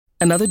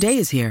Another day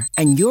is here,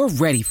 and you're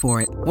ready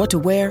for it. What to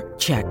wear?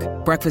 Check.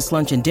 Breakfast,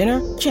 lunch, and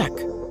dinner? Check.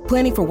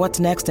 Planning for what's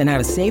next and how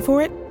to save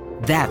for it?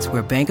 That's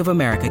where Bank of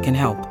America can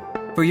help.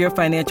 For your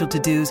financial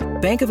to-dos,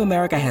 Bank of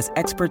America has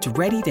experts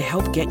ready to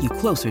help get you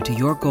closer to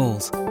your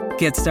goals.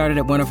 Get started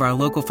at one of our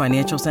local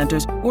financial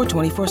centers or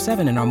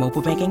 24/7 in our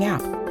mobile banking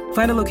app.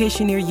 Find a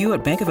location near you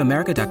at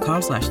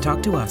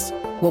bankofamerica.com/talktous.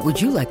 What would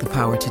you like the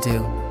power to do?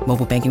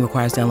 Mobile banking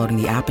requires downloading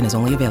the app and is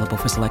only available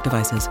for select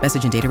devices.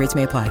 Message and data rates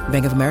may apply.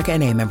 Bank of America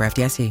N.A., member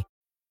FDIC.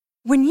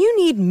 When you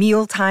need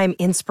mealtime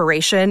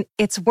inspiration,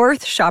 it's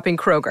worth shopping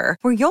Kroger,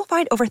 where you'll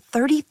find over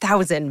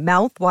 30,000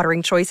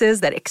 mouth-watering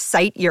choices that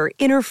excite your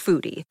inner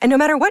foodie. And no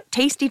matter what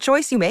tasty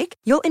choice you make,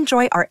 you'll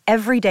enjoy our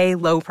everyday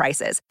low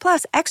prices,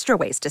 plus extra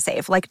ways to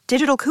save, like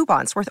digital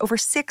coupons worth over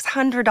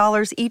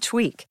 $600 each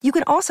week. You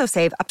can also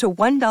save up to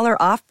 $1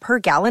 off per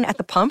gallon at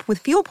the pump with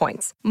fuel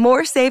points.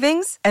 More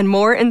savings and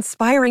more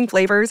inspiring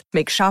flavors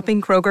make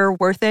shopping Kroger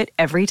worth it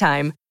every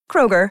time.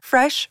 Kroger,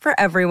 fresh for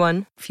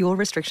everyone. Fuel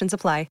restrictions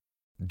apply.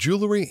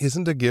 Jewelry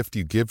isn't a gift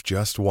you give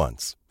just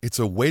once. It's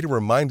a way to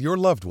remind your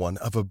loved one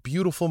of a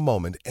beautiful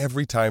moment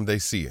every time they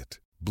see it.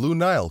 Blue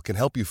Nile can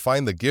help you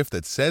find the gift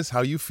that says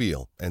how you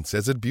feel and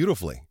says it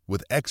beautifully,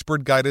 with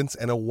expert guidance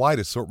and a wide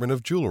assortment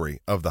of jewelry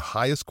of the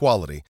highest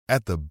quality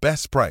at the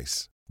best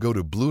price. Go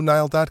to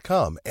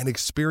BlueNile.com and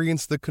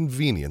experience the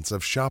convenience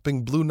of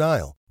shopping Blue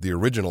Nile, the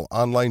original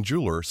online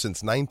jeweler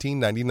since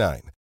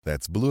 1999.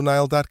 That's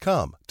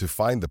BlueNile.com to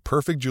find the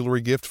perfect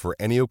jewelry gift for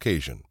any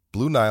occasion.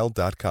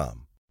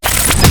 BlueNile.com.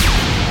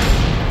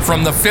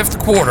 From the Fifth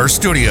Quarter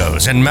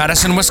Studios in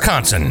Madison,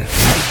 Wisconsin,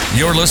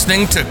 you're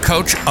listening to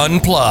Coach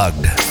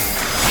Unplugged.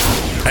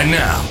 And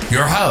now,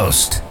 your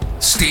host,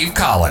 Steve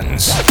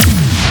Collins.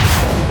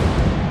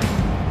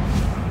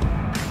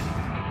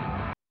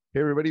 Hey,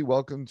 everybody.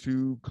 Welcome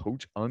to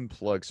Coach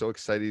Unplugged. So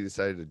excited you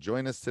decided to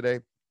join us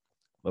today.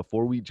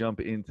 Before we jump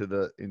into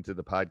the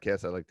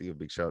podcast, I'd like to give a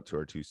big shout out to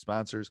our two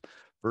sponsors.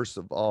 First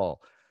of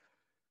all,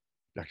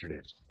 Dr.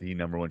 Dibbs, the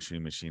number one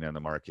shooting machine on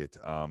the market.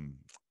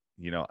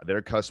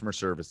 Their customer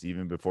service,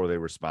 even before they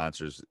were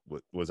sponsors,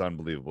 was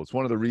unbelievable. It's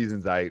one of the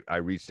reasons I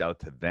reached out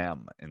to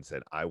them and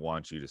said, I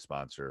want you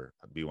to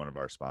be one of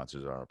our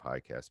sponsors on our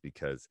podcast,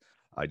 because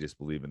I just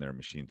believe in their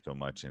machine so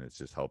much, and it's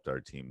just helped our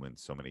team win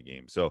so many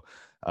games. So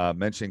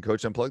mention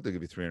Coach Unplugged, they'll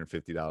give you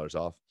 $350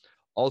 off.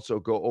 Also,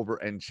 go over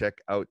and check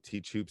out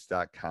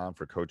teachhoops.com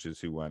for coaches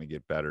who want to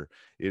get better.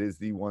 It is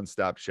the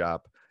one-stop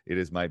shop. It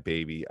is my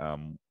baby.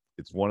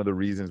 It's one of the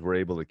reasons we're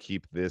able to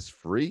keep this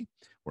free.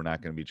 We're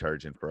not going to be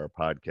charging for our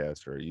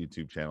podcast or our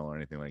YouTube channel or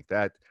anything like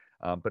that.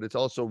 But it's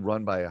also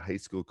run by a high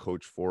school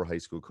coach for high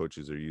school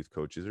coaches or youth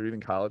coaches or even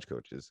college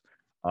coaches.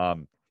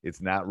 It's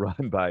not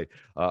run by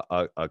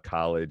a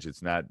college.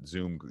 It's not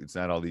Zoom. It's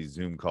not all these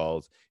Zoom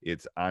calls.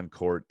 It's on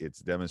court. It's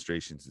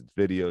demonstrations. It's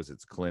videos.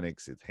 It's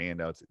clinics. It's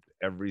handouts. It's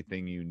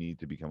everything you need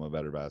to become a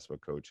better basketball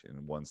coach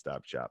in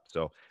one-stop shop.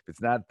 So if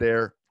it's not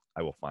there,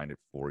 I will find it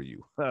for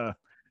you. All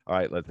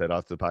right, let's head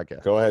off to the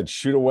podcast. Go ahead.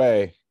 Shoot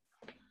away.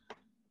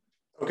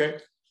 Okay.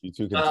 You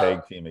two can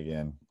tag team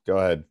again. Go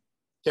ahead.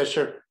 Yeah,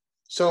 sure.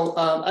 So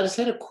I just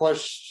had a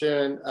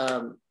question.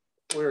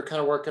 We were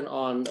kind of working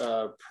on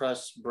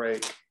press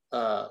break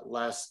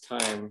last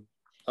time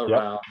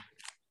around. Yep.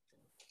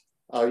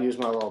 I'll use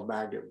my little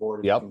magnet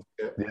board. Yep.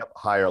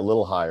 Higher, a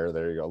little higher.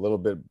 There you go. A little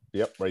bit.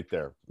 Yep. Right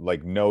there.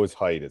 Like nose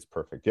height is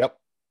perfect. Yep.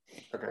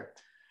 Okay.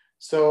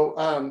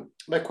 So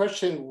my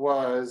question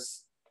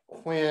was,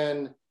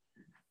 when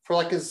for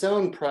like a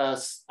zone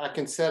press, I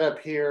can set up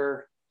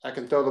here, I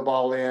can throw the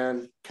ball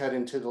in, cut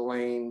into the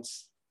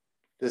lanes.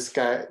 This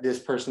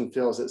person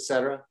fills,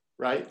 etc.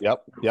 Right?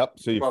 Yep.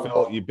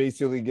 So you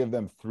basically give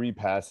them 3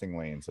 passing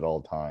lanes at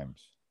all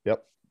times.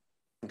 Yep.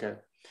 Okay.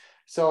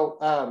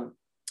 So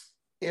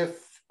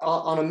if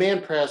on a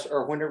man press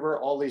or whenever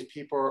all these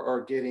people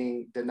are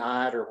getting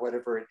denied or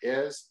whatever it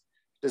is,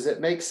 does it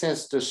make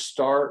sense to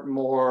start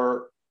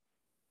more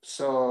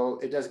so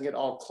it doesn't get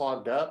all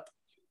clogged up?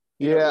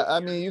 Yeah, I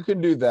mean, you can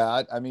do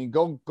that. I mean,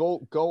 go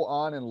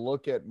on and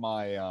look at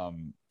my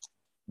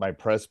my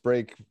press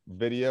break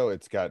video.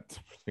 It's got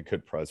really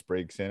good press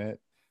breaks in it.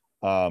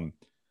 I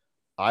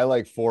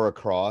like 4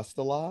 across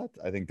a lot.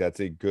 I think that's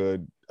a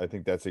good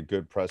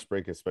press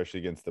break,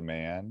 especially against the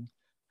man.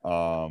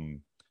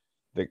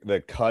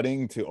 The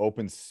cutting to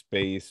open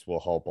space will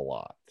help a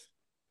lot.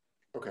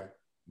 Okay.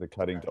 The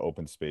cutting to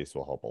open space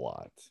will help a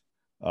lot.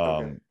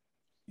 Okay.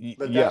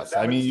 Yes,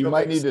 I mean, you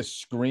might need to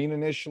screen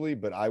initially,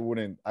 but I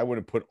wouldn't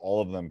put all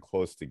of them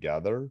close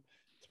together,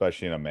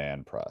 especially in a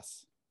man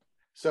press.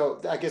 So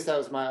I guess that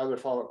was my other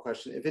follow-up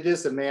question. If it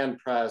is a man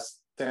press,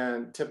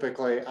 then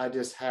typically I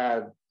just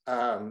had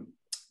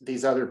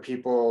these other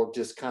people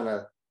just kind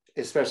of,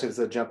 especially if it's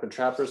a jump and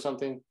trap or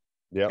something,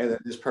 and then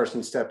this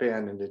person step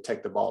in and to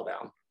take the ball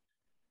down.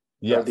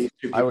 Yeah,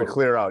 I would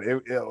clear out.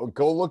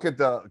 Go look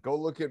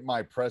at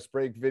my press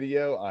break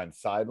video on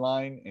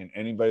sideline, and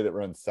anybody that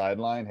runs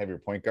sideline, have your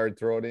point guard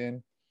throw it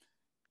in.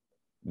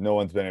 No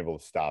one's been able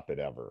to stop it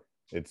ever.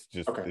 It's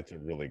just Okay. it's a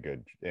really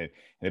good. And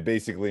it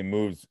basically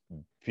moves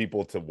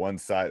people to one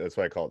side. That's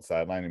why I call it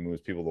sideline. It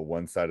moves people to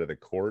one side of the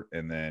court,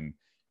 and then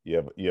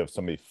you have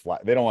somebody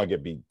flat. They don't want to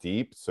get beat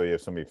deep, so you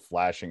have somebody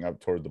flashing up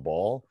toward the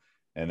ball,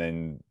 and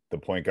then the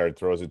point guard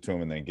throws it to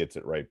him and then gets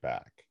it right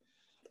back.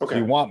 Okay. So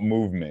you want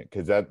movement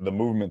because the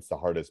movement's the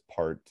hardest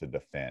part to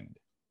defend.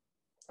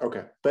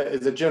 Okay. But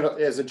as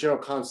a general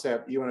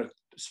concept, you want to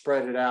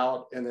spread it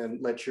out and then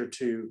let your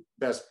two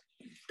best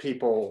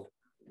people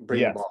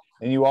bring the ball.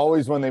 And you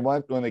always, when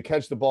they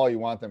catch the ball, you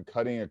want them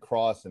cutting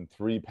across in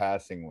 3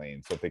 passing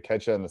lanes. So if they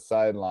catch it on the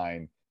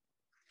sideline,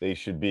 there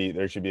should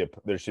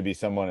be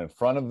someone in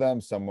front of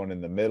them, someone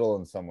in the middle,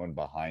 and someone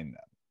behind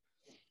them.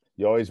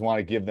 You always want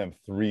to give them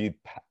three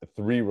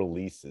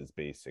releases,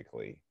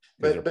 basically.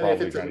 But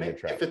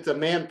if it's a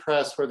man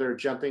press where they're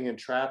jumping and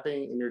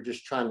trapping and you're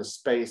just trying to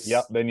space.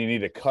 Yep. Then you need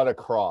to cut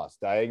across,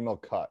 diagonal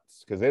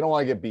cuts, because they don't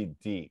want to get beat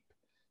deep.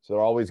 So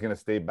they're always going to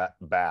stay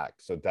back.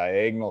 So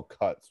diagonal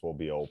cuts will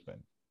be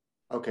open.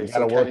 Okay. You got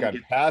to work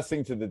on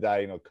passing to the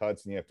diagonal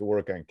cuts, and you have to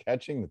work on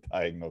catching the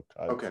diagonal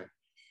cuts. Okay.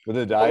 But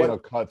the diagonal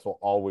cuts will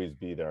always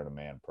be there in a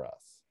man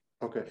press.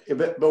 Okay.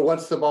 But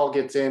once the ball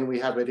gets in, we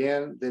have it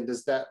in, then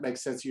does that make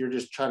sense? You're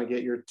just trying to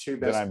get your two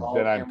best I'm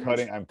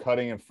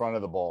cutting in front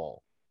of the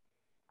ball.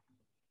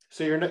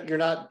 So you're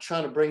not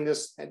trying to bring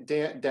this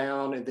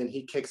down and then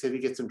he kicks it, he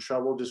gets in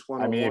trouble just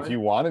one. I mean, if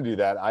you want to do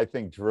that, I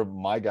think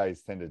my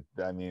guys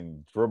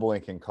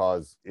dribbling can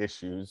cause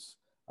issues.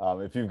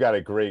 If you've got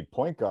a great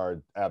point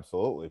guard,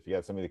 absolutely. If you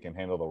got somebody that can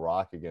handle the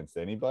rock against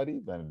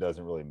anybody, then it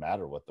doesn't really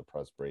matter what the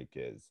press break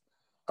is.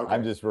 Okay.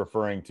 I'm just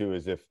referring to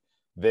as if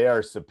they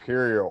are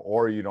superior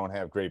or you don't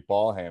have great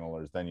ball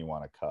handlers, then you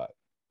want to cut.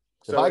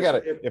 So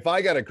if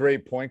I got a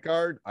great point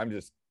guard, I'm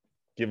just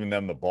giving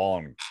them the ball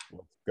and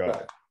let's go.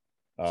 Right.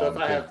 So you're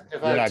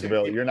not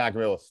gonna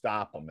be able to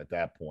stop them at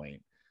that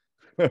point.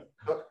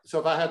 So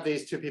if I have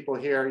these two people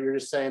here, you're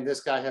just saying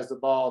this guy has the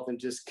ball, then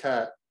just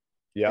cut.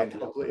 Yeah.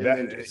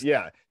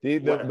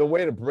 The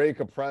way to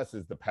break a press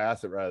is to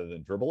pass it rather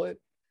than dribble it.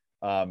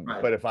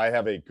 Right. But if I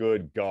have a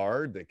good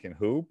guard that can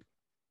hoop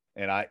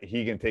and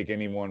he can take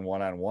anyone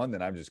one-on-one,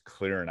 then I'm just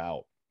clearing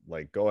out.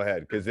 Like, go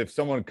ahead. Because if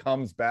someone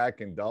comes back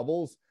and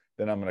doubles,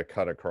 then I'm going to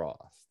cut across.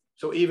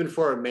 So even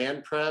for a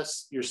man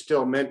press, you're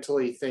still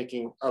mentally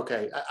thinking,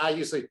 okay, I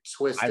usually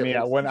twist. I mean,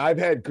 when I've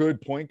had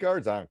good point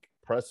guards, I don't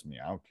press me.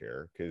 I don't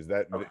care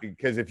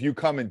because if you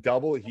come and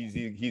double, he's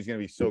going to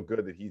be so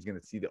good that he's going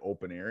to see the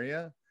open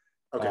area.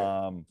 Okay.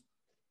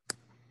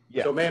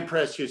 Yeah. So man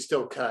press, you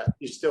still cut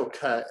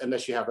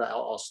unless you have an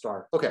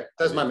all-star. Okay,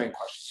 that's my main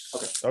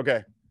question.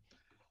 Okay.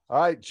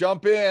 All right,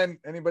 jump in.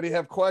 Anybody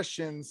have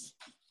questions?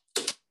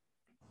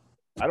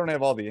 I don't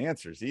have all the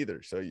answers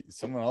either, so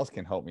someone else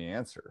can help me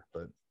answer,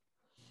 but.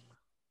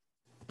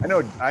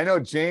 I know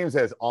James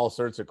has all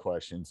sorts of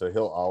questions, so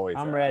he'll always.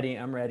 I'm ready.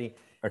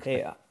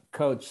 Okay. Hey,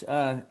 Coach,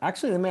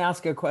 actually, let me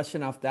ask you a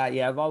question off that.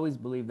 Yeah, I've always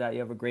believed that you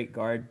have a great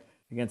guard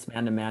against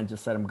man-to-man,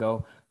 just let him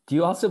go. Do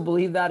you also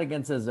believe that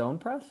against a zone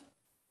press?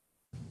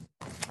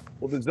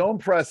 Well, the zone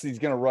press, he's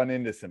going to run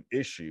into some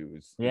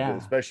issues. Yeah.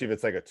 Especially if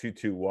it's like a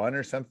 2-2-1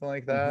 or something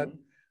like that.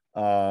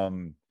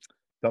 Mm-hmm.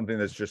 Something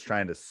that's just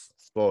trying to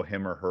slow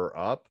him or her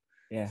up.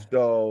 Yeah.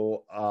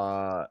 So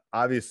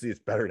obviously it's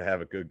better to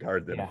have a good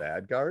guard than a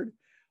bad guard.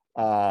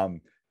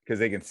 Because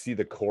they can see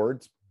the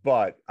courts,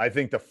 but I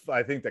think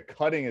the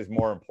cutting is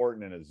more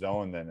important in a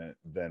zone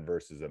than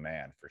versus a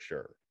man for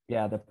sure.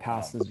 Yeah, the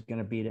pass is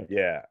gonna beat it.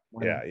 Yeah.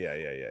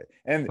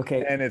 And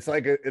it's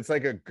like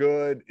a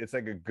good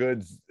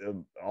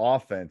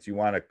offense. You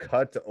want to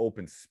cut to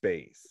open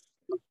space.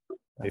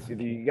 If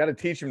you got to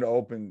teach them to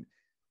open,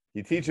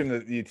 you teach them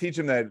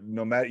that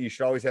no matter, you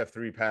should always have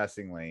 3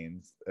 passing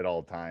lanes at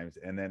all times,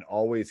 and then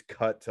always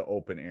cut to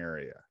open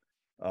area.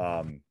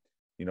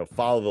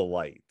 Follow the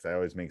light. I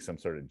always make some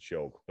sort of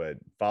joke, but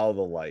follow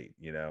the light,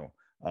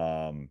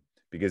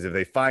 because if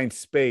they find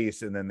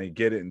space and then they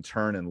get it and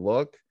turn and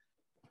look,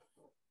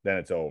 then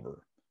it's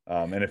over.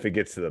 And if it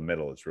gets to the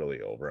middle, it's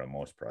really over on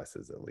most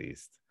presses, at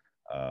least.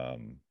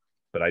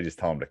 But I just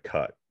tell them to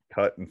cut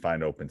and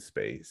find open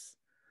space.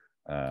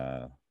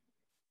 They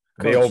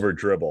over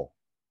dribble,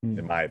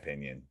 in my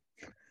opinion.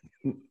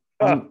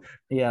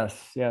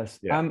 Yes. Yeah,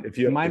 if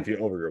you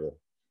over dribble.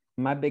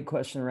 My big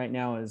question right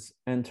now is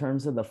in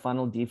terms of the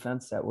funnel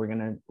defense that we're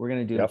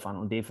gonna do the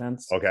funnel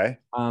defense. Okay.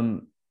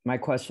 My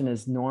question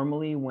is,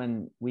 normally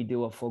when we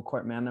do a full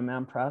court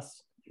man-to-man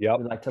press, we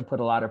like to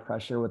put a lot of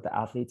pressure with the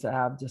athletes that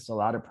have just a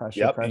lot of pressure.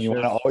 Yep. And you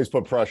want to always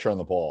put pressure on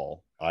the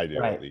ball. I do,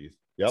 right. At least.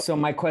 Yep. So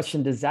my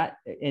question, does that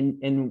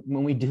and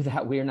when we do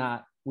that,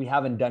 we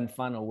haven't done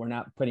funnel. We're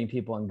not putting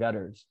people in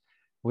gutters.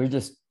 We're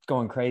just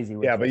going crazy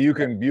with but you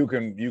can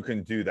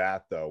do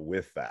that though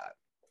with that.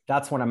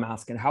 That's what I'm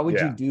asking. How would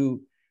you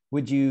do?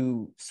 Would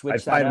you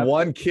switch that up? I find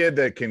one kid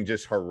that can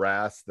just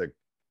harass the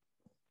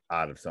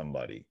out of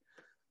somebody.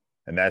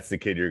 And that's the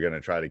kid you're going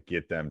to try to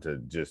get them to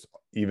just,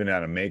 even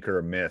on a make or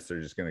a miss, they're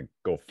just going to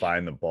go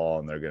find the ball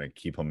and they're going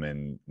to keep them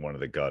in one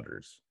of the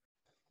gutters.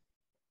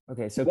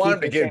 Okay, so you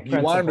want keep them the to same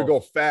you want them to go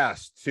principles.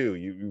 fast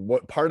too.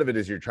 What part of it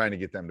is you're trying to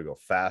get them to go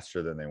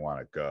faster than they want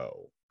to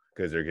go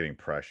because they're getting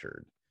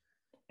pressured.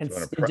 And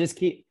So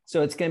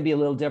so it's going to be a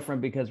little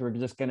different because we're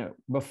just going to,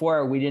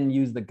 before we didn't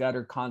use the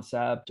gutter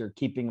concept or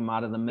keeping them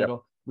out of the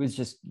middle. We was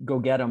just go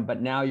get them.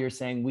 But now you're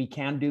saying we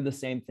can do the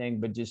same thing,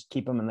 but just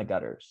keep them in the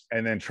gutters.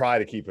 and then try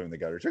to keep them in the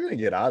gutters. You're going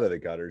to get out of the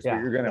gutters, but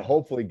you're going to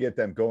hopefully get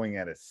them going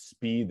at a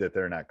speed that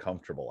they're not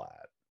comfortable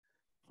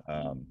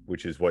at,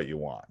 which is what you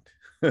want.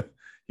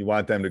 You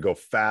want them to go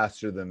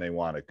faster than they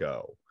want to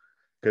go.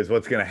 Because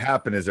what's going to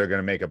happen is they're going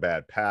to make a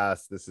bad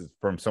pass. This is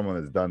from someone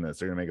that's done this.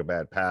 They're going to make a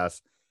bad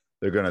pass.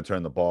 They're going to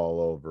turn the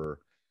ball over.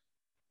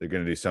 They're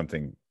going to do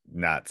something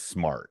not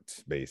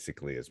smart,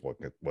 basically, is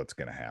what's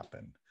going to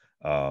happen.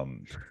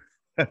 And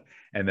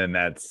then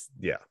that's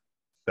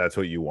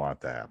what you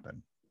want to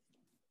happen.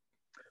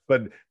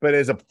 But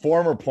as a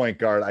former point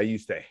guard, I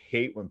used to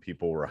hate when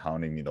people were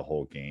hounding me the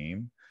whole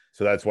game.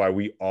 So that's why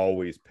we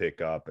always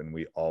pick up and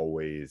we're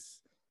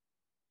always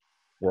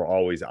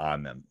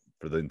on them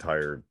for the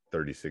entire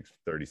 36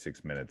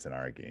 minutes in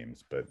our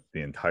games. But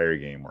the entire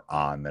game, we're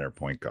on their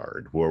point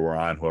guard, where we're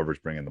on whoever's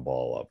bringing the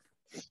ball up.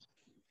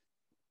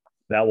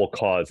 That will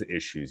cause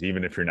issues,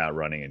 even if you're not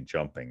running and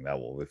jumping.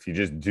 If you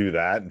just do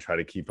that and try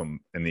to keep them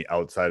in the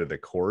outside of the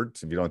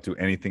court, if you don't do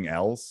anything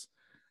else,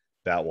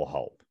 that will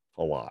help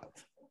a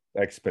lot.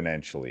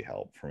 Exponentially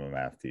help from a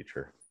math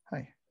teacher.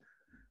 Hi.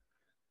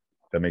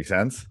 That makes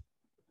sense?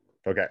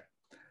 Okay.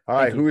 All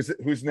right.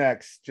 Who's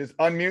next? Just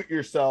unmute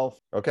yourself.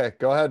 Okay.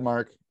 Go ahead,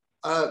 Mark.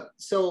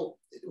 So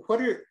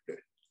what are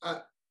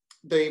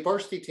the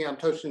varsity team? I'm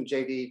coaching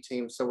JV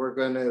team, so we're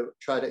going to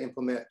try to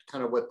implement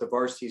kind of what the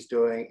varsity's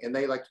doing, and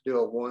they like to do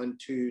a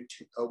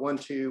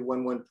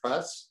 1-2-1-1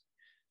 press.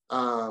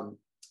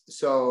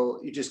 So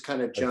you just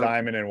kind of jump. A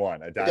diamond and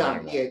one. Yeah,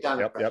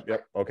 diamond press.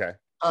 Yep. Okay.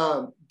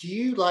 Do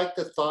you like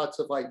the thoughts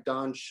of like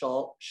Don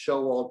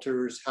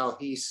Showalter's, how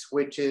he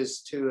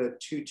switches to a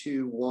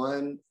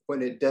 2-2-1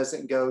 when it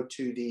doesn't go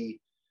to the,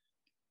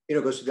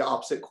 goes to the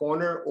opposite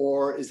corner,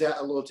 or is that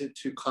a little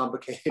too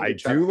complicated? I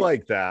do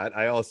like that.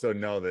 I also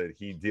know that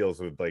he deals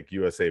with like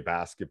USA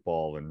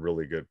basketball and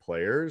really good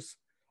players.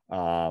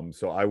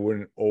 So I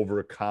wouldn't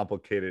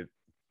overcomplicate it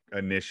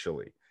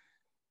initially.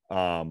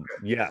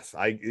 Yes.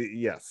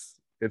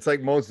 It's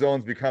like most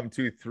zones become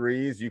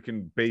 2-3s. You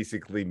can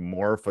basically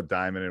morph a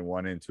diamond and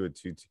one into a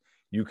 2-2.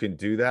 You can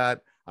do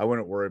that. I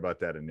wouldn't worry about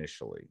that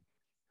initially.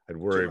 I'd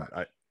worry.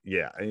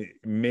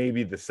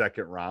 Maybe the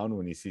second round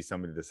when you see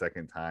somebody the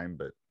second time,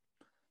 but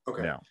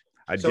no,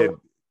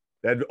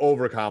 that'd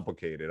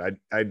overcomplicate it.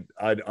 I'd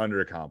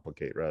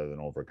undercomplicate rather than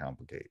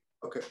overcomplicate.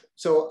 Okay.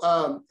 So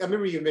I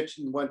remember you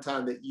mentioned one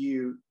time that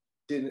you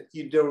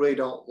really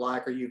don't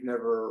like, or you've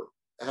never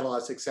had a lot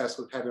of success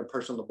with having a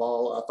person on the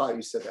ball. I thought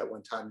you said that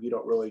one time. You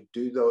don't really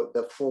do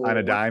the full on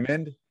a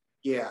diamond.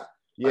 Yeah.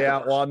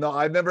 Well, no,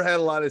 I've never had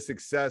a lot of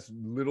success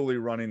literally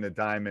running the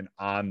diamond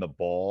on the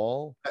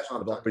ball.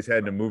 I've always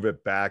had to move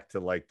it back to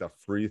like the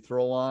free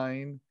throw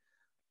line.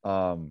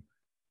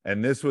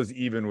 And this was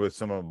even with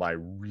some of my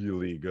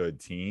really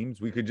good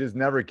teams. We could just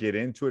never get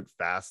into it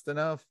fast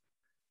enough.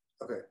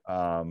 Okay.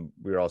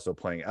 We were also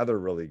playing other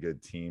really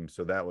good teams,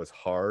 so that was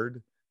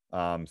hard.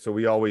 So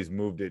we always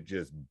moved it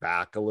just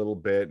back a little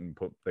bit and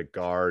put the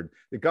guard.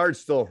 The guard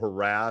still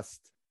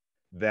harassed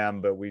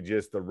them, but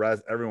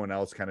everyone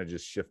else kind of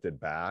just shifted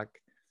back.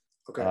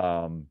 Okay.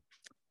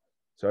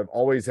 So I've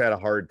always had a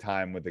hard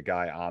time with the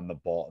guy on the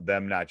ball,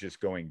 them not just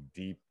going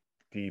deep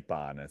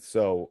on it.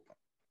 So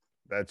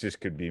that just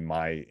could be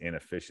my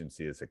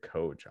inefficiency as a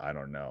coach. I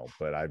don't know,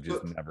 but I've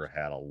just never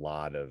had a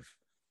lot of.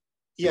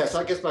 Yeah. So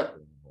I guess my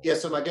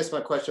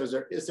question is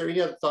there any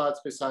other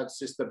thoughts besides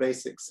just the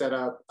basic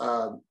setup?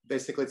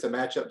 Basically it's a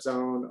matchup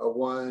zone, a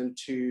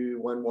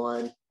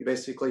 1-2-1-1. You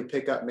basically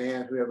pick up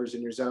man, whoever's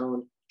in your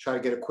zone, try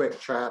to get a quick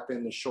trap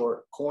in the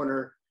short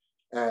corner.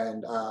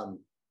 And,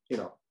 it's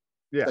been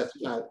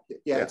a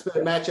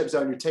matchup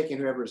zone. You're taking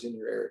whoever's in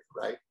your area,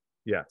 right?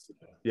 Yes.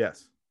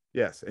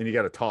 And you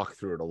got to talk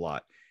through it a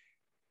lot.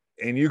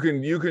 And you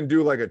can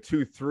do like a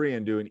 2-3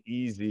 and do an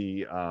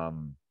easy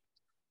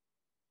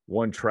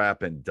one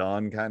trap and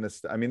done kind of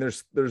stuff. I mean,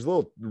 there's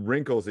little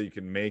wrinkles that you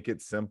can make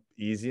it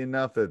easy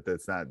enough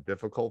that's not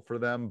difficult for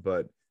them.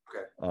 But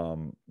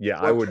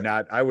I would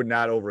not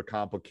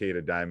overcomplicate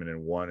a diamond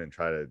in one and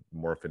try to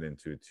morph it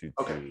into a 2-2.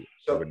 Okay.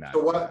 So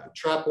one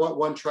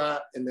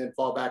trap and then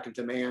fall back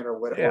into man or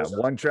whatever. Yeah,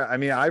 one trap. I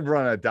mean, I've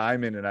run a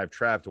diamond and I've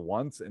trapped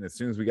once, and as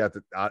soon as we got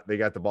they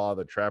got the ball of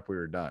the trap, we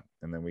were done,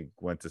 and then we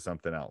went to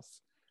something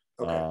else.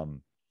 Okay.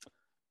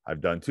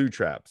 I've done 2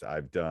 traps.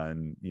 I've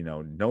done,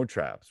 no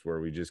traps where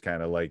we just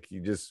kind of like,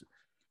 it's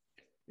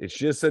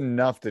just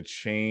enough to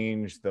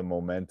change the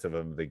momentum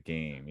of the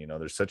game.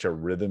 There's such a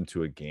rhythm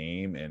to a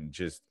game, and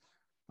just,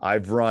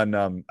 I've run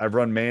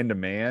man to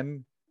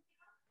man.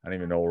 I don't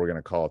even know what we're going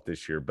to call it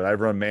this year, but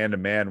I've run man to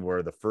man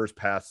where the first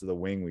pass of the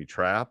wing, we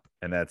trap,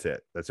 and that's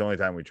it. That's the only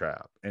time we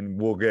trap, and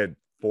we'll get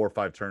 4 or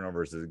 5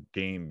 turnovers a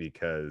game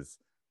because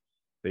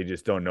they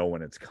just don't know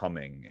when it's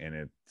coming, and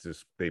it's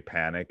just, they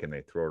panic and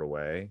they throw it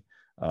away.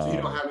 So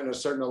you don't have in a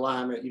certain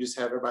alignment. You just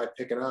have everybody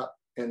picking up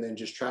and then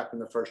just trapping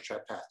the first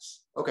trap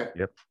pass. Okay.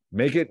 Yep.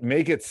 Make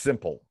it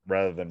simple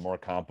rather than more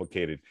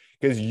complicated,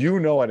 because you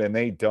know it and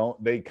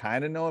they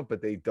kind of know it,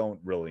 but they don't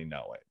really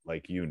know it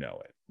like you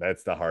know it.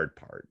 That's the hard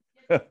part.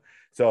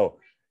 So,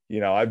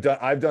 I've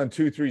done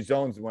 2-3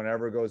 zones.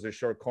 Whenever it goes to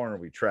short corner,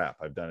 we trap.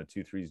 I've done a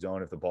 2-3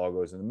 zone. If the ball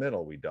goes in the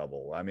middle, we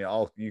double. I mean,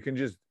 you can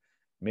just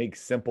make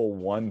simple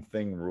one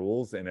thing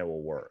rules and it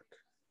will work.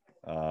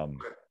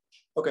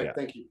 Okay. Yeah.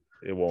 Thank you.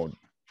 It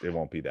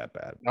won't be that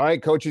bad. All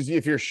right, coaches,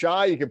 if you're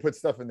shy, you can put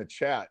stuff in the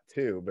chat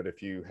too. But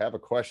if you have a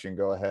question,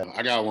 go ahead.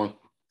 I got one.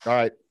 All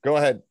right, go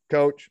ahead,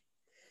 coach.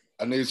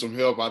 I need some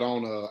help. I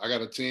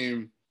got a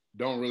team,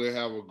 don't really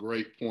have a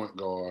great point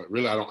guard.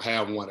 Really, I don't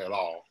have one at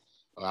all.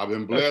 I've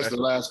been blessed the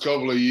last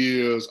couple of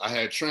years. I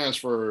had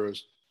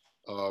transfers,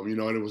 and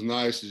it was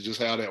nice to just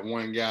have that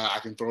one guy. I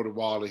can throw the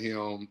ball to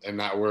him and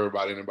not worry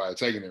about anybody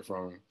taking it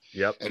from him.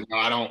 Yep. And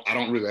I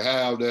don't really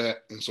have that.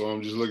 And so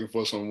I'm just looking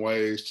for some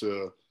ways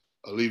to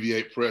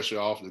alleviate pressure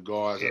off the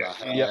guards that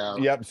I have.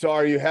 Yep. So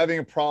are you having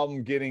a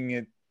problem getting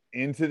it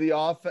into the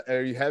offense?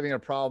 Are you having a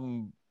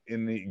problem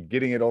in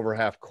getting it over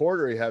half court,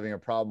 or are you having a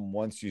problem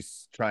once you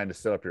trying to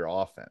set up your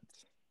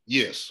offense?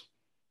 Yes.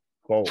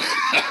 Both.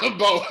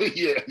 Both.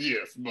 Yeah.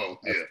 Yes. Both.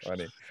 That's yes.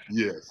 funny.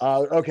 Yes.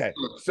 Okay.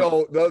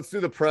 So let's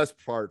do the press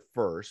part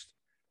first.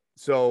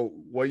 So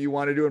what you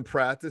want to do in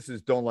practice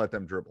is don't let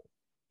them dribble.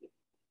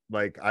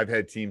 Like I've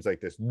had teams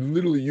like this.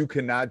 Literally, you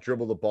cannot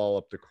dribble the ball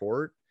up the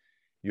court.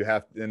 You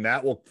have, and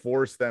that will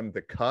force them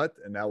to cut,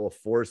 and that will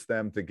force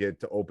them to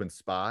get to open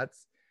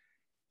spots.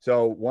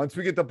 So once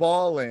we get the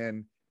ball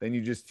in, then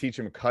you just teach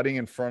them cutting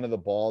in front of the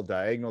ball,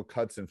 diagonal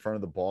cuts in front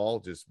of the ball.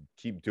 Just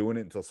keep doing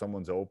it until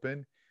someone's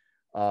open.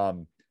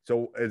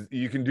 So as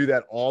you can do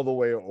that all the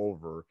way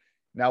over.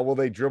 Now, will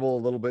they dribble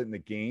a little bit in the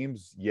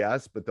games?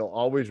 Yes, but they'll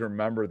always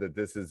remember that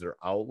this is their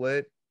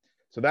outlet.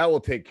 So that will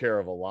take care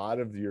of a lot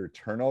of your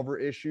turnover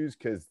issues,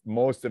 because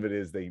most of it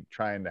is they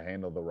trying to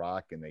handle the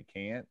rock and they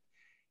can't.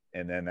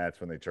 And then that's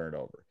when they turn it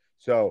over.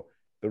 So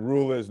the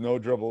rule is no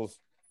dribbles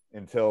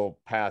until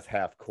past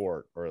half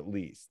court, or at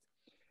least.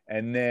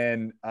 And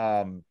then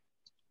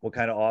what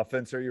kind of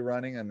offense are you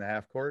running on the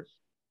half court?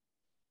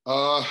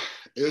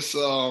 It's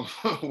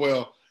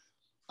well,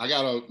 I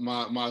got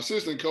my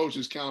assistant coach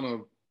is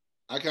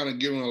I kind of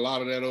given a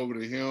lot of that over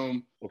to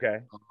him. Okay.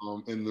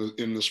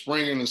 In the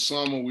spring and the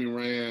summer we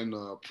ran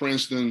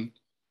Princeton.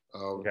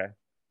 Okay.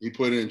 He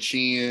put in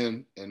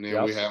Chin, and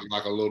then we have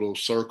like a little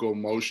circle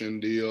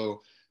motion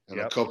deal and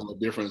a couple of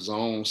different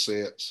zone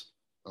sets,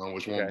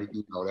 which won't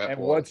be that. And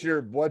part.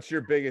 What's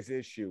your biggest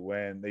issue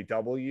when they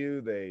double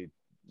you?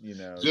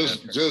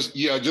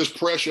 Just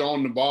pressure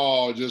on the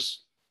ball,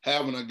 just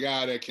having a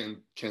guy that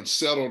can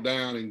settle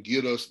down and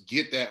get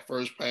that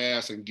first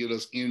pass and get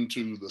us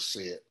into the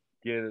set.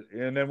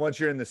 And then once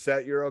you're in the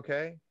set, you're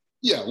okay?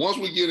 Yeah, once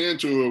we get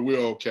into it, we're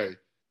okay.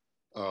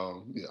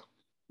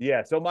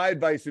 Yeah, so my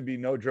advice would be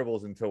no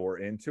dribbles until we're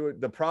into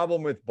it. The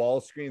problem with ball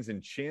screens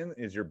and Chin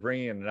is you're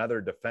bringing another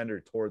defender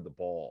toward the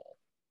ball.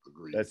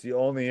 Agreed. That's the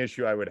only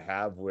issue I would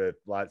have with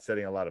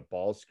setting a lot of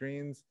ball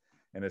screens,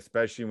 and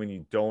especially when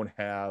you don't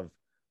have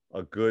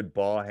a good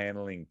ball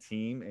handling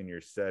team and you're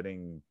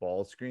setting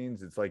ball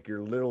screens. It's like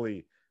you're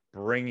literally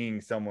bringing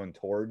someone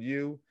toward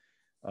you.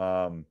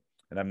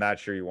 And I'm not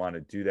sure you want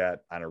to do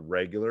that on a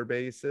regular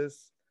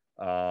basis.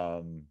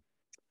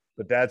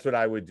 But that's what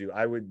I would do.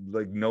 I would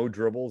like no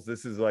dribbles.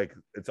 This is like,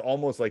 it's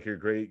almost like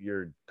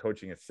you're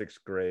coaching a 6th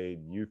grade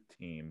youth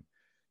team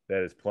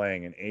that is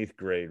playing an 8th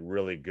grade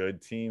really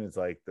good team. It's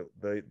like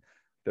they're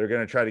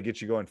going to try to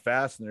get you going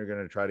fast, and they're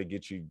going to try to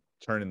get you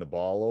turning the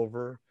ball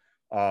over.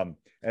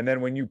 And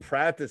then when you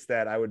practice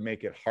that, I would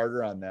make it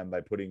harder on them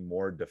by putting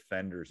more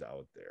defenders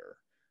out there.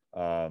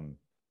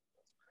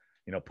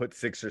 Put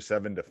 6 or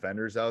 7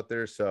 defenders out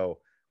there. So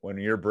when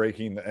you're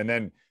breaking, and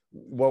then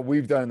what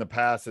we've done in the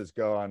past is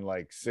go on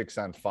like 6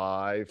 on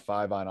 5,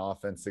 5 on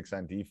offense, 6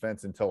 on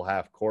defense until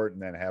half court,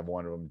 and then have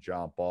one of them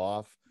jump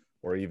off,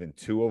 or even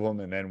 2 of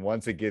them. And then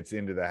once it gets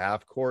into the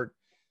half court,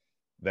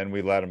 then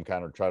we let them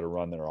kind of try to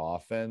run their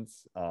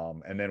offense.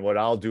 And then what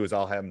I'll do is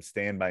I'll have them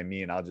stand by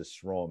me, and I'll just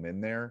throw them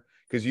in there,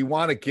 because you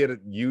want to get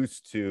it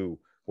used to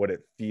what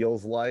it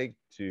feels like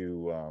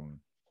to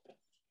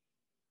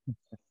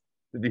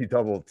be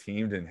double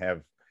teamed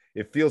and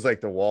it feels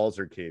like the walls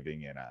are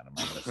caving in on them.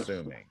 I'm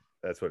assuming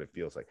that's what it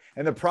feels like.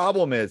 And the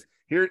problem is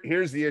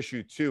here's the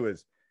issue too,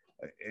 is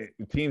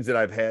teams that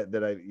I've had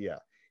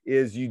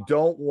is you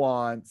don't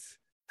want.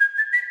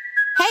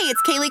 Hey,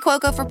 it's Kaylee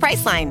Cuoco for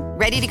Priceline.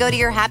 Ready to go to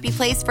your happy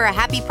place for a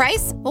happy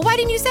price? Well, why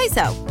didn't you say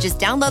so? Just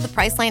download the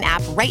Priceline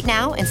app right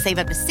now and save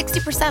up to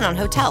 60% on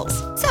hotels.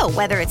 So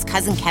whether it's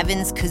Cousin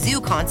Kevin's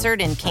Kazoo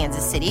Concert in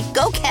Kansas City,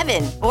 go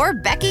Kevin, or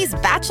Becky's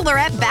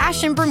Bachelorette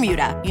Bash in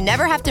Bermuda, you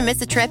never have to miss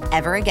a trip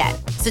ever again.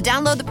 So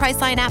download the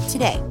Priceline app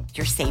today.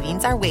 Your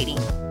savings are waiting.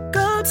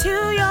 Go to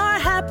your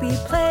happy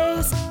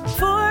place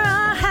for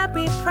a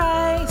happy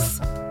price.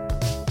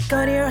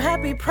 Go to your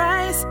happy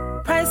price,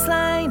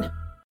 Priceline.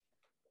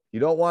 You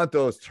don't want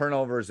those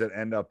turnovers that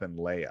end up in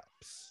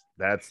layups.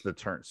 That's the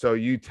turn. So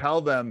you tell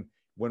them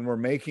when we're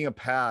making a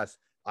pass,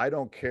 I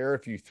don't care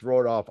if you throw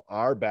it off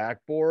our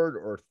backboard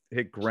or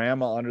hit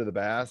grandma under the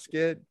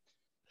basket.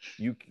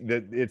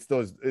 It's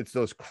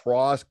those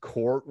cross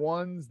court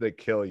ones that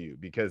kill you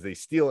because they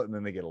steal it and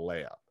then they get a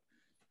layup.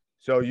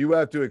 So you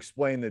have to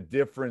explain the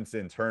difference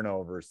in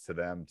turnovers to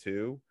them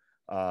too.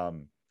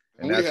 And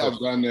we have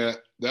done that.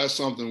 That's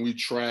something we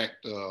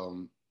tracked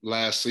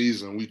last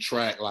season. We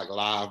tracked like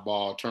live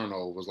ball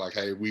turnovers. Like,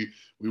 hey, we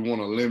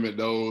want to limit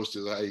those to,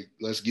 like,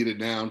 let's get it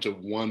down to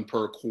 1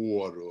 per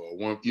quarter or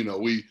 1. You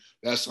know,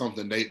 that's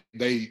something they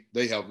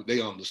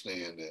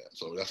understand that.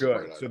 So that's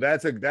good. So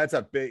that's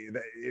a big.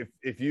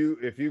 If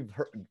you've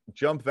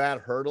jumped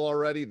that hurdle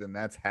already, then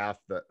that's half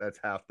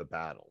the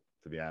battle.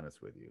 To be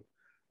honest with you.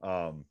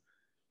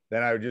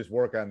 Then I would just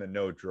work on the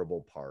no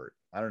dribble part.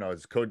 I don't know.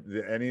 Is code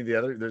any of the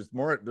other?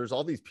 There's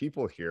all these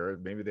people here.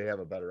 Maybe they have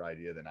a better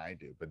idea than I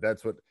do. But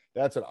that's what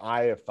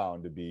I have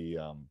found to be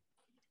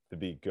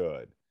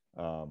good.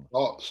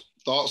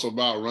 Thoughts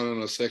about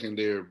running a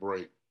secondary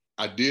break.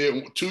 I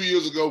did 2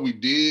 years ago. We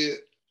did,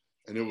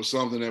 and it was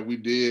something that we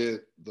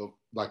did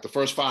the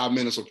first 5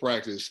 minutes of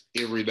practice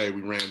every day.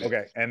 We ran it.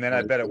 Okay, and then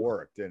I bet it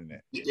worked, didn't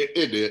it?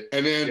 It did.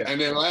 And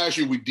then last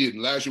year we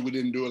didn't. Last year we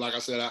didn't do it. Like I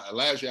said,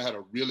 last year I had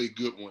a really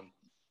good one,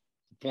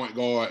 point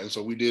guard, and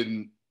so we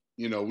didn't.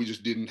 You know, we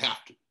just didn't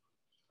have to.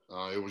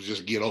 It was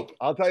just get open.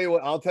 I'll tell you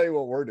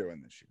what we're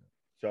doing this year.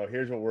 So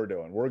here's what we're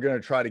doing. We're going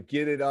to try to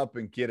get it up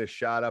and get a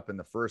shot up in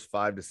the first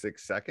 5 to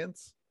 6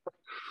 seconds.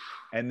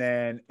 And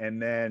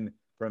then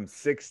from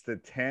 6 to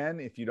 10,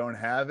 if you don't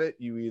have it,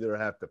 you either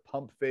have to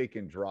pump fake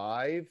and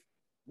drive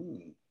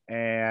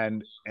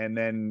and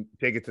then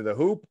take it to the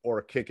hoop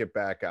or kick it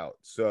back out.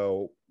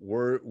 So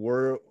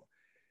we're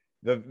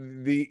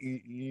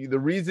the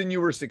reason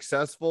you were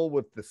successful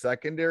with the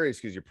secondary is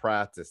because you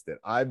practiced it.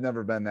 I've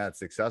never been that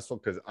successful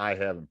because I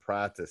haven't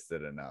practiced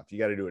it enough. You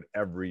got to do it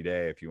every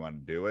day if you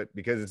want to do it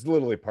because it's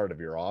literally part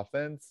of your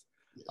offense.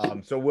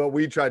 So what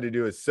we try to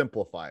do is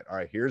simplify it. All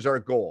right, here's our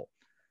goal.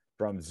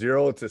 From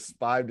 0 to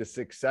 5 to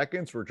 6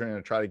 seconds, we're trying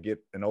to try to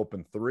get an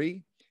open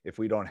 3. If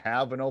we don't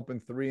have an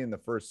open 3 in the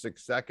first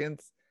 6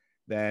 seconds,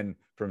 then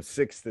from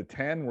 6 to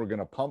 10, we're going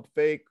to pump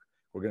fake.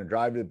 We're going to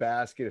drive to the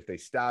basket. If they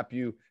stop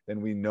you,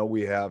 then we know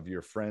we have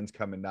your friends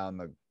coming down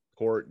the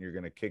court and you're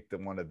going to kick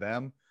one of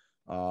them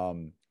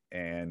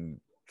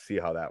and see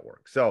how that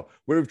works. So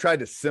we've tried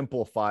to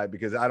simplify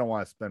because I don't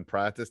want to spend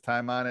practice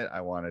time on it.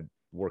 I want to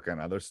work on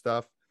other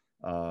stuff.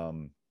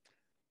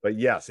 But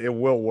yes, it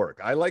will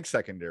work. I like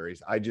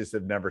secondaries. I just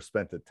have never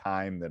spent the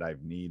time that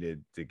I've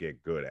needed to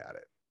get good at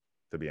it,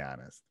 to be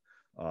honest.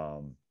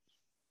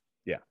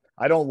 Yeah,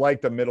 I don't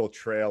like the middle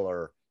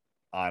trailer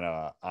on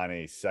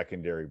a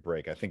secondary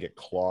break. I think it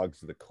clogs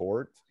the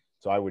court.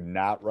 So I would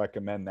not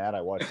recommend that.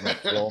 I watched my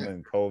film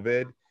in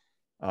COVID.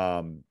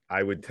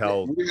 I would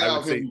tell we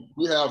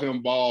have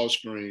him ball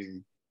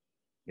screen.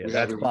 Yeah,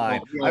 that's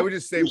fine. I would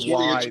just say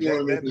why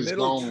that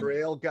middle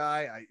trail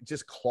guy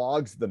just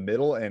clogs the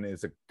middle, and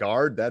as a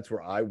guard, that's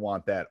where I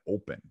want that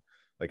open.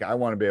 Like I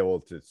want to be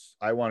able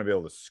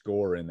to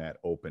score in that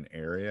open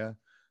area.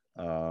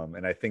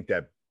 And I think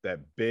that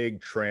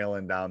big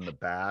trailing down the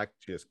back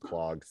just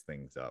clogs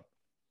things up.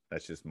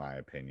 That's just my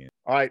opinion.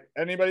 All right.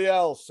 Anybody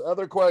else?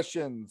 Other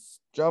questions?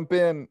 Jump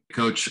in.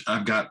 Coach,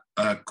 I've got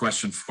a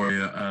question for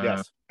you.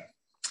 Yes.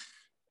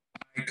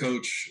 I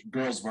coach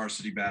girls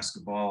varsity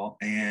basketball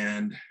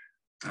and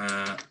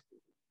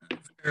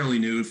fairly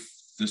new.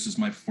 This is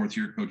my 4th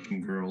year coaching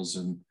girls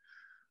and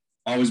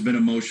always been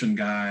a motion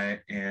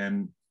guy.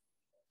 And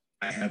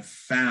I have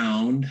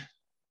found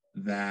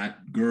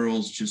that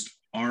girls just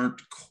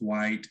aren't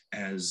quite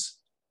as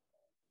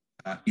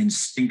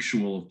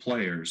instinctual of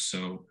players.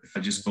 So if I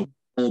just go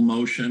full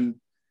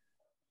motion,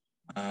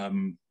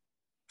 and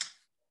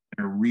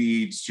it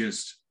reads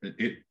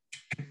it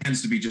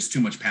tends to be just too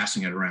much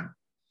passing it around.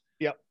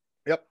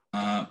 Yep.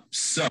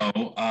 So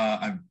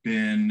I've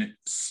been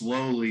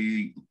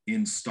slowly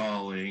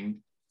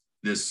installing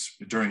this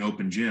during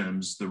open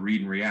gyms, the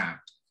read and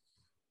react.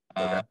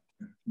 Okay.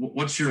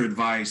 What's your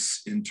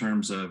advice in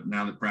terms of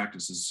now that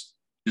practice is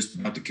just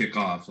about to kick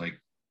off? Like,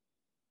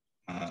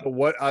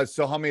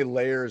 so how many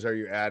layers are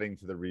you adding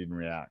to the read and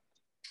react?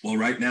 Well,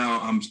 right now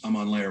I'm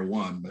on layer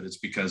 1, but it's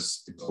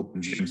because it's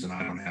open gyms and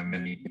I don't have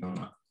many,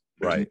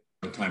 right.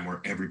 No time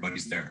where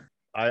everybody's there.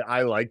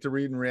 I like to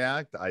read and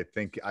react. I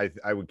think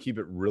I would keep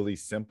it really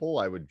simple.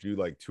 I would do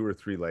like 2 or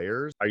 3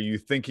 layers. Are you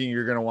thinking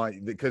you're going to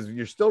want, because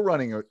you're still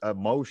running a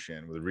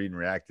motion with read and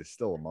react is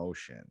still a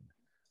motion.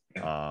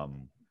 Yeah.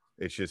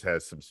 It just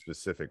has some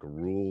specific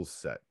rules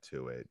set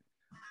to it.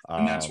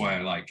 And that's why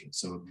I like it.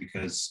 So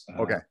because,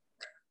 okay.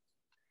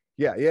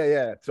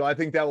 Yeah. So I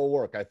think that will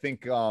work. I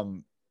think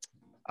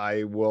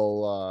I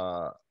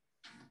will.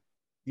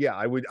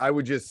 I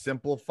would just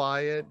simplify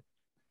it.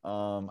 I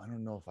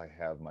don't know if I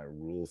have my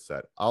rule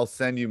set. I'll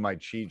send you my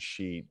cheat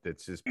sheet.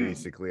 That's just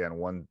basically on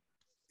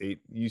 1-8.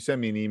 You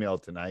send me an email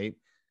tonight.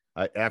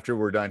 After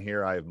we're done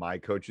here, I have my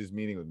coaches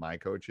meeting with my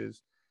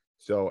coaches.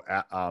 So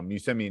you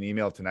send me an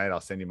email tonight. I'll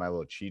send you my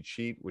little cheat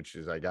sheet, which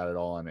is I got it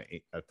all on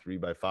a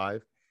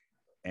 3x5.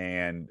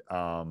 And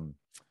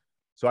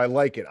So I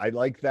like it. I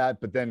like that.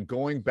 But then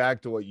going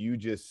back to what you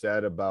just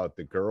said about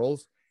the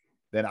girls,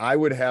 then I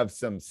would have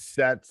some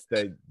sets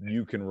that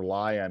you can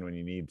rely on when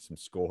you need some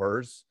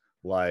scores.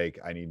 Like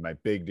I need my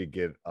big to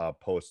get a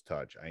post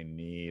touch. I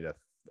need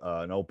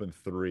an open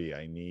three.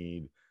 I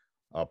need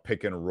a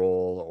pick and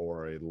roll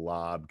or a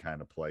lob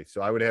kind of play.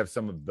 So I would have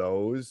some of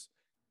those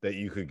that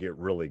you could get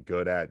really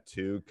good at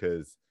too,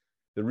 because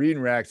the read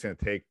and react's going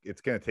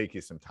to take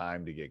you some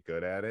time to get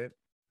good at it.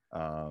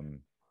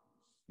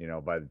 You know,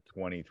 by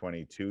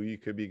 2022, you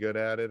could be good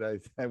at it.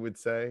 I would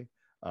say,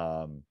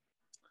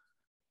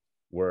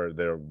 where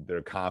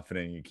they're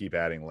confident you keep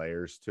adding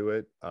layers to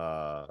it.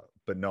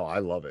 But no, I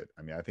love it.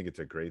 I mean, I think it's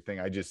a great thing.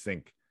 I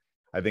think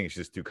it's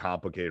just too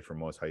complicated for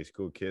most high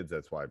school kids.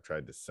 That's why I've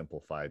tried to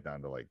simplify it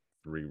down to like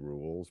 3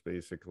 rules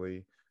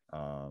basically.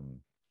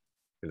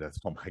 That's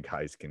all my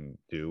guys can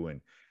do.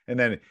 And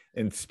then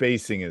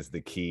spacing is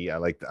the key. I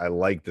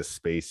like the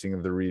spacing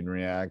of the read and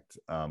react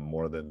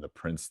more than the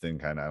Princeton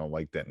kind of. I don't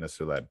like that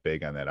necessarily that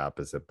big on that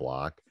opposite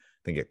block.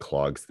 I think it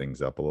clogs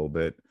things up a little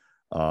bit.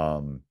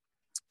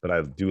 But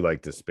I do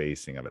like the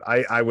spacing of it.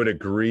 I would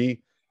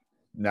agree.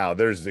 Now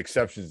there's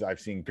exceptions. I've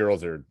seen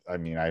girls there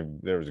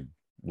was a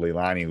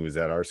Leilani who was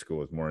at our school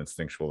was more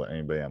instinctual than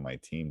anybody on my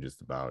team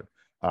just about.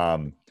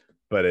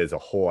 But as a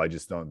whole, I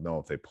just don't know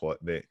if I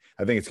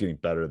think it's getting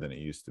better than it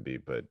used to be,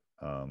 but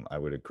I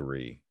would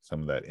agree.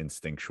 Some of that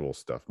instinctual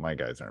stuff, my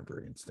guys aren't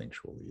very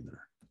instinctual either,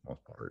 for the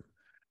most part.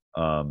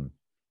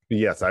 But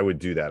yes, I would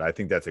do that. I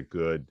think that's a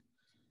good,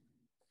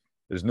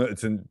 it's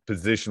in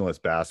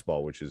positionless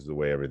basketball, which is the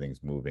way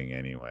everything's moving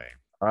anyway.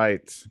 All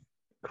right,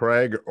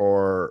 Craig,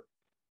 or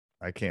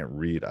I can't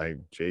read.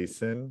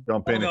 Jason,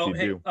 jump in if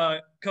you do.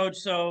 Coach,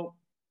 so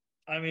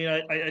I mean,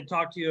 I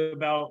talked to you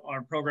about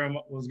our program,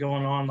 what was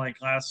going on like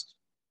last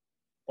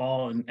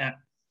fall and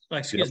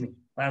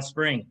last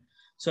spring.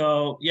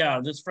 So yeah,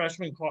 this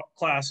freshman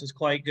class is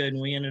quite good,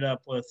 and we ended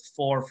up with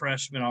 4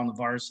 freshmen on the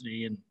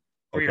varsity, and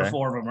 3 or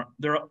 4 of them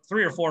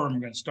are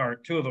going to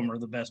start. 2 of them are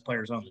the best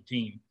players on the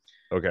team.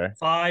 Okay.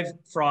 5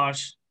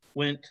 Frosh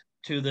went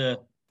to the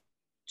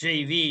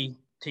JV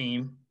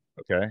team.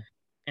 Okay.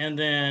 And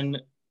then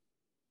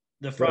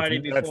the Friday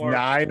before.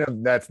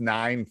 That's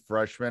 9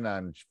 freshmen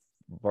on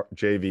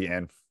JV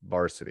and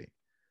varsity.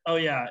 Oh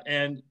yeah,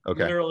 and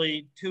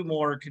literally 2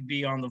 more could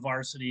be on the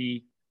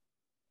varsity.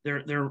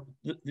 They're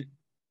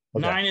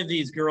 9 of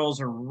these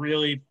girls are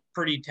really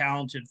pretty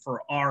talented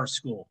for our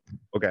school.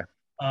 Okay.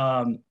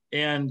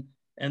 And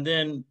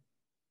then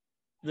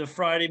the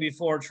Friday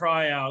before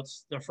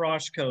tryouts, the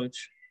Frosh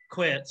coach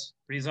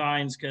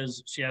resigns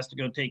because she has to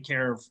go take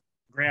care of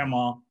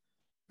grandma,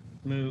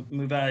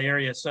 move out of the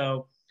area.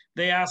 So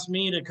they asked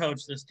me to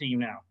coach this team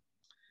now.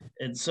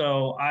 And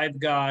so I've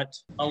got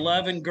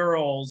 11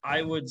 girls.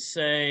 I would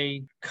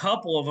say a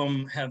couple of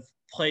them have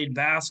played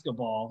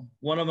basketball.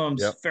 One of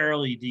them's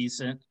fairly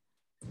decent.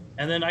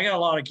 And then I got a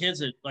lot of kids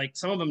that, like,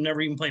 some of them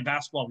never even played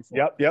basketball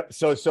before. Yep.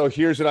 So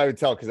here's what I would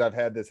tell, because I've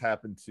had this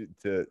happen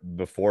to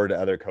before to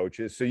other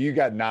coaches. So you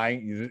got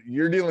 9.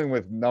 You're dealing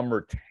with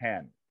number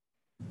 10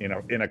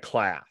 in a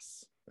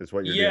class is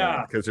what you're dealing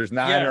with, because there's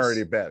 9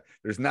 already bet.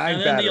 There's 9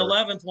 and then the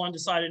 11th one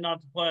decided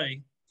not to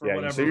play for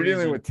whatever reason. So you're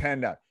dealing with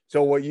 10 now.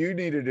 So what you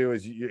need to do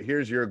is,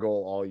 here's your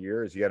goal all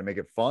year, is you got to make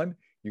it fun.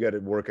 You got to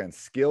work on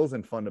skills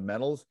and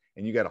fundamentals,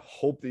 and you got to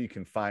hope that you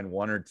can find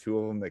 1 or 2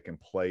 of them that can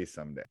play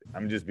someday.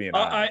 I'm just being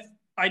honest.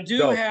 I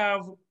do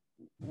have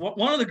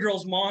one of the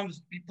girls'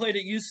 moms played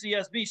at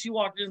UCSB. She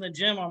walked in the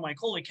gym. I'm like,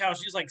 holy cow,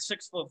 she's like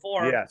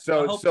 6'4". Yeah.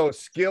 So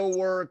skill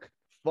work,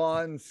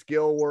 fun,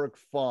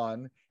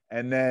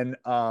 and then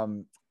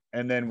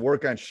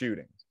work on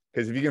shooting.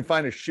 Because if you can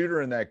find a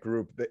shooter in that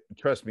group,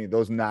 trust me,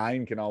 those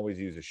 9 can always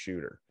use a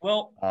shooter.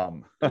 Well,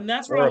 and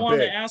that's what I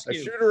wanted to ask you.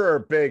 A shooter or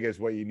big is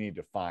what you need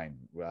to find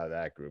out of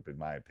that group, in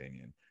my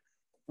opinion.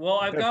 Well,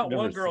 I've got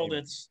one girl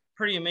that's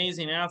pretty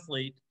amazing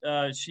athlete.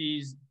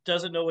 She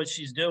doesn't know what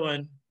she's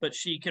doing, but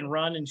she can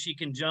run and she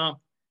can jump,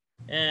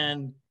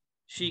 and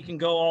she can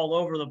go all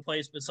over the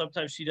place, but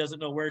sometimes she doesn't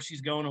know where she's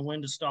going and when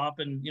to stop.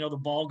 And, the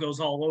ball goes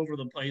all over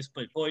the place,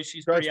 but boy,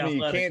 she's pretty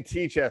athletic. You can't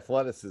teach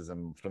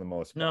athleticism for the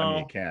most part.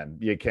 No. I mean,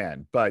 you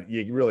can, but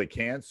you really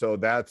can't. So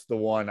that's the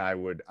one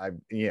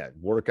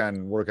work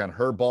on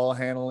her ball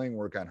handling,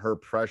 work on her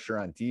pressure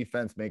on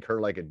defense, make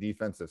her like a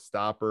defensive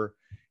stopper.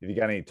 If you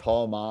got any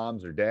tall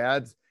moms or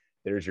dads,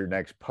 there's your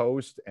next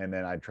post. And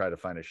then I'd try to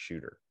find a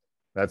shooter.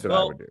 That's what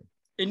I would do.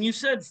 And you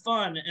said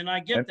fun, and I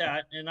get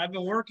that. And I've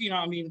been working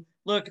on,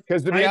 look,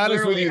 because to be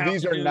honest with you,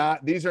 these are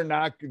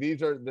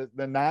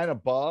the 9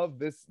 above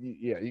this.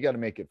 Yeah, you got to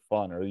make it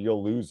fun or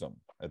you'll lose them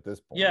at this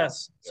point.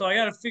 Yes. So I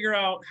got to figure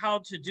out how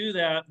to do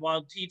that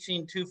while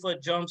teaching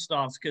 2-foot jump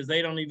stops, because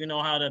they don't even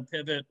know how to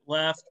pivot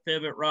left,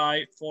 pivot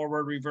right,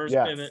 forward, reverse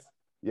pivot.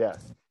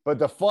 Yes. But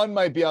the fun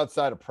might be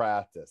outside of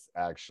practice,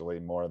 actually,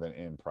 more than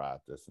in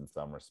practice in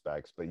some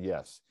respects. But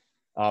yes,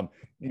 to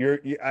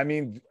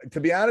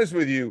be honest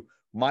with you,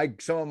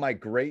 some of my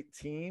great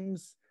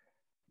teams,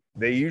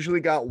 They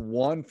usually got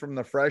one from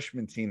the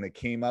freshman team that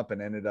came up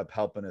and ended up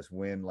helping us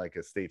win like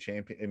a state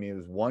champion. I mean, it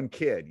was one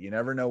kid. You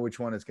never know which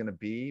one it's going to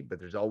be, but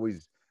there's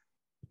always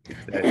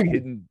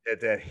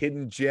that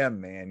hidden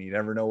gem, man. You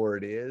never know where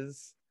it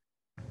is.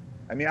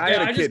 I mean,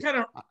 I just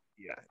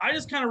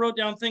kind of wrote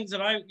down things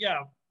that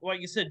like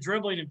you said,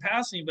 dribbling and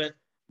passing. But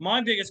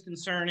my biggest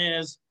concern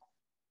is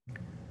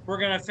we're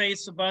going to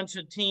face a bunch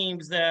of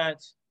teams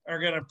that are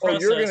going to press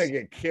us. You're going to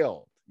get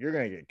killed. You're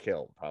going to get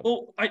killed. Probably.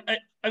 Well,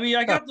 I mean,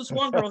 I got this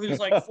one girl who's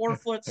like 4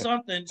 foot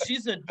something.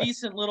 She's a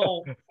decent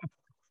little.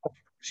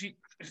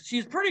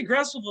 She's pretty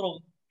aggressive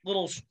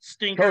little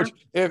stinker. Coach,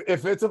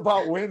 if it's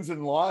about wins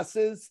and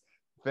losses,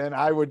 then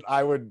I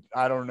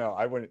don't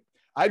know.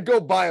 I'd go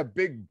buy a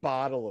big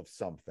bottle of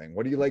something.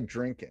 What do you like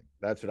drinking?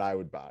 That's what I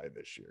would buy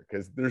this year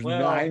because there's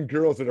 9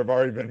 girls that have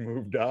already been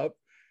moved up.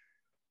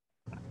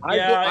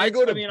 I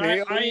go to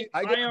Bailey's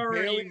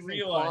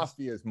and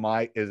coffee is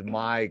my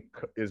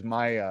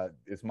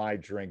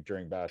drink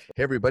during basketball.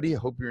 Hey everybody, I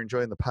hope you're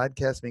enjoying the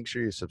podcast. Make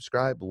sure you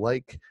subscribe,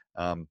 like.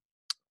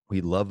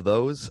 We love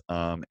those.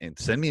 And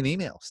send me an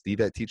email,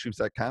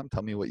 steve@teachhoops.com.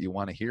 Tell me what you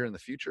want to hear in the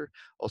future.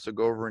 Also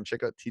go over and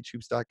check out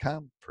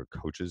teachhoops.com for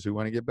coaches who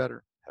want to get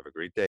better. Have a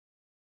great day.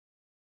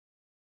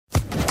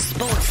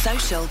 Sports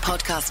Social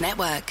Podcast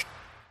Network.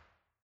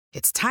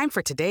 It's time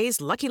for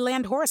today's Lucky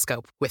Land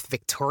horoscope with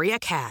Victoria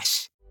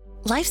Cash.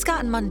 Life's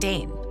gotten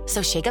mundane,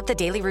 so shake up the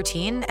daily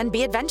routine and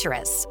be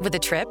adventurous with a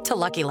trip to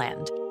Lucky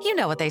Land. You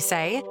know what they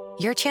say,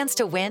 your chance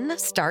to win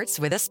starts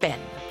with a spin.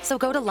 So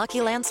go to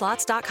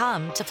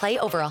LuckyLandSlots.com to play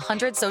over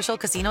 100 social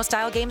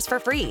casino-style games for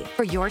free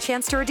for your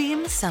chance to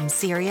redeem some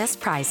serious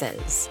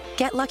prizes.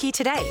 Get lucky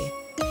today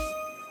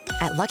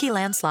at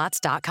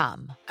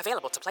LuckyLandSlots.com.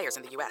 Available to players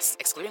in the U.S.,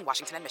 excluding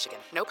Washington and Michigan.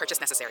 No purchase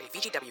necessary.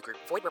 VGW Group.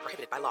 Void where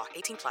prohibited by law.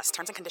 18+.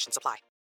 Terms and conditions apply.